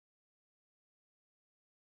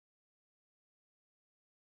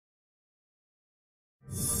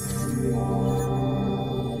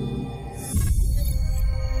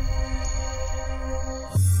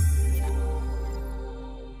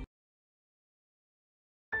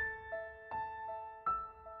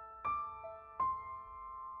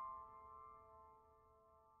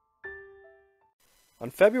On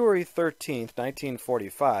February 13,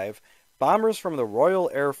 1945, bombers from the Royal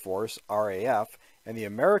Air Force, RAF, and the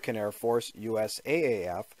American Air Force,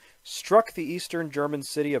 USAAF, struck the eastern German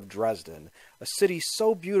city of Dresden, a city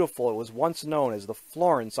so beautiful it was once known as the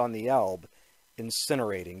Florence on the Elbe,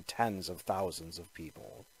 incinerating tens of thousands of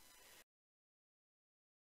people.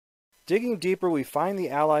 Digging deeper, we find the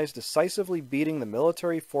Allies decisively beating the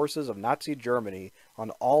military forces of Nazi Germany on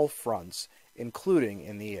all fronts, including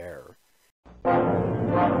in the air.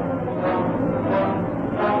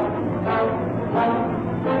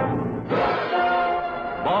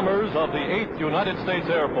 Bombers of the 8th United States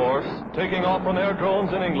Air Force, taking off from air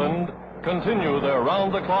drones in England, continue their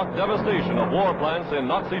round-the-clock devastation of war plants in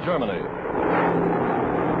Nazi Germany.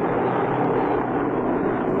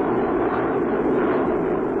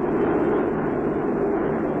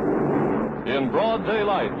 In broad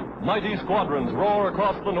daylight, mighty squadrons roar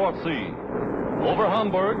across the North Sea. Over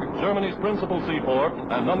Hamburg, Germany's principal seaport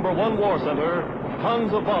and #1 war center,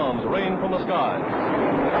 tons of bombs rain from the skies.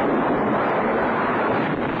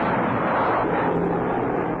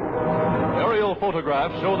 Aerial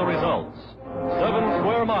photographs show the results. 7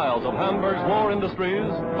 square miles of Hamburg's war industries,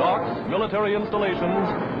 docks, military installations,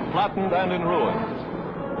 flattened and in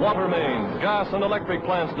ruins. Water mains, gas and electric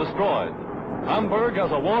plants destroyed. Hamburg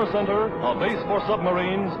as a war center, a base for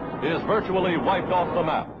submarines, is virtually wiped off the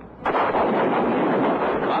map.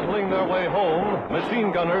 Battling their way home,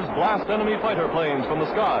 machine gunners blast enemy fighter planes from the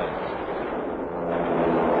skies.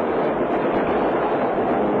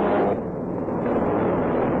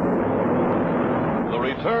 The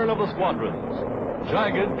return of the squadrons.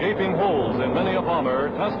 Jagged, gaping holes in many a bomber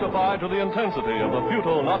testify to the intensity of the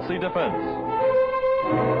futile Nazi defense.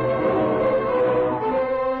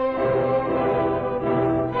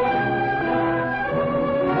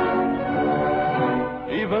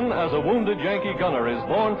 Even as a wounded Yankee gunner is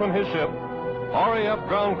borne from his ship, RAF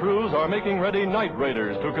ground crews are making ready night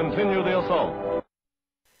raiders to continue the assault.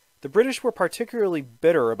 The British were particularly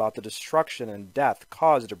bitter about the destruction and death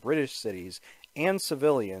caused to British cities and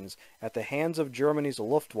civilians at the hands of Germany's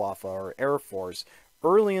Luftwaffe, or Air Force,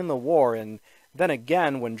 early in the war, and then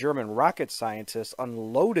again when German rocket scientists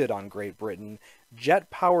unloaded on Great Britain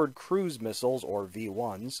jet-powered cruise missiles, or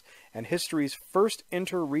V-1s, and history's first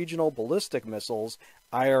inter-regional ballistic missiles,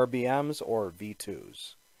 IRBMs, or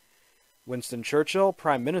V-2s. Winston Churchill,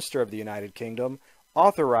 Prime Minister of the United Kingdom,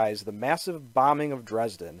 authorized the massive bombing of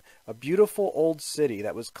Dresden, a beautiful old city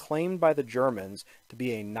that was claimed by the Germans to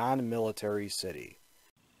be a non-military city.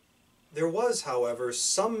 There was, however,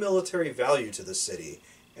 some military value to the city,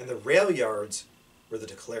 and the rail yards were the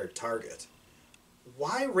declared target.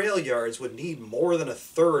 Why rail yards would need more than a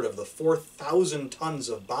third of the 4,000 tons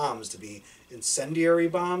of bombs to be incendiary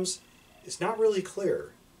bombs is not really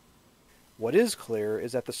clear. What is clear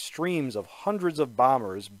is that the streams of hundreds of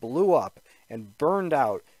bombers blew up and burned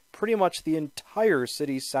out pretty much the entire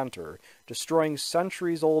city center, destroying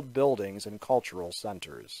centuries-old buildings and cultural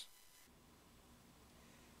centers.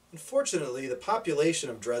 Unfortunately, the population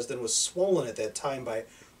of Dresden was swollen at that time by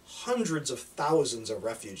hundreds of thousands of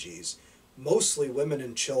refugees, mostly women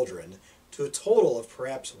and children, to a total of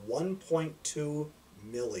perhaps 1.2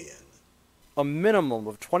 million. A minimum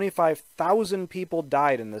of 25,000 people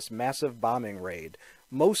died in this massive bombing raid,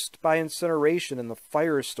 most by incineration in the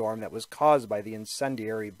firestorm that was caused by the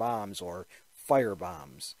incendiary bombs, or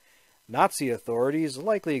firebombs. Nazi authorities,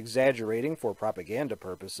 likely exaggerating for propaganda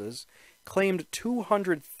purposes, claimed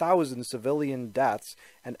 200,000 civilian deaths,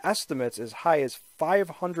 and estimates as high as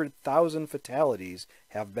 500,000 fatalities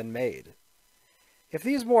have been made. If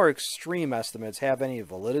these more extreme estimates have any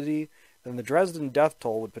validity, then the Dresden death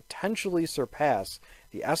toll would potentially surpass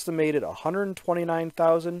the estimated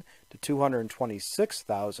 129,000 to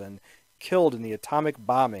 226,000 killed in the atomic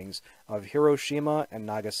bombings of Hiroshima and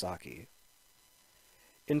Nagasaki.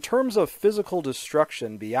 In terms of physical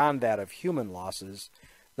destruction beyond that of human losses,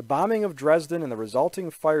 the bombing of Dresden and the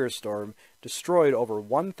resulting firestorm destroyed over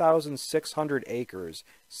 1,600 acres,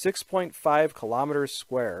 6.5 kilometers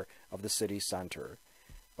square, of the city center.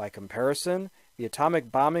 By comparison, the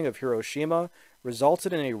atomic bombing of Hiroshima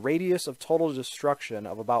resulted in a radius of total destruction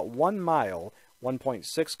of about 1 mile,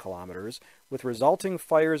 1.6 kilometers, with resulting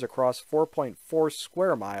fires across 4.4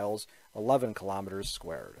 square miles, 11 kilometers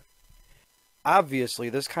squared. Obviously,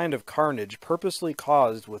 this kind of carnage, purposely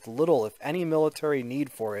caused with little if any military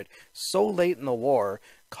need for it so late in the war,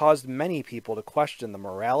 caused many people to question the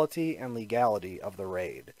morality and legality of the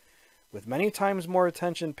raid. With many times more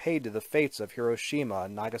attention paid to the fates of Hiroshima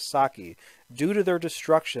and Nagasaki due to their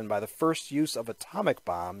destruction by the first use of atomic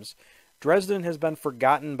bombs, Dresden has been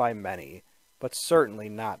forgotten by many, but certainly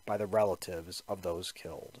not by the relatives of those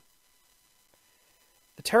killed.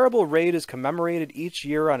 The terrible raid is commemorated each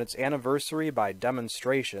year on its anniversary by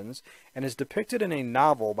demonstrations and is depicted in a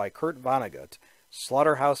novel by Kurt Vonnegut,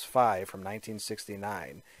 Slaughterhouse-Five from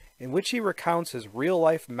 1969, in which he recounts his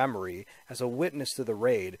real-life memory as a witness to the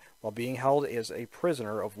raid while being held as a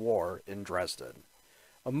prisoner of war in Dresden.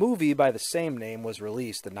 A movie by the same name was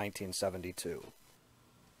released in 1972.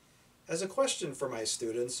 As a question for my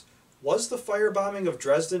students, was the firebombing of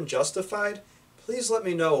Dresden justified? Please let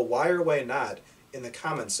me know why or why not in the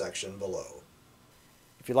comment section below.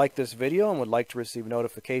 If you like this video and would like to receive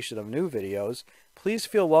notification of new videos, please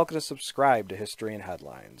feel welcome to subscribe to History in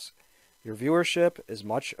Headlines. Your viewership is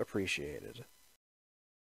much appreciated.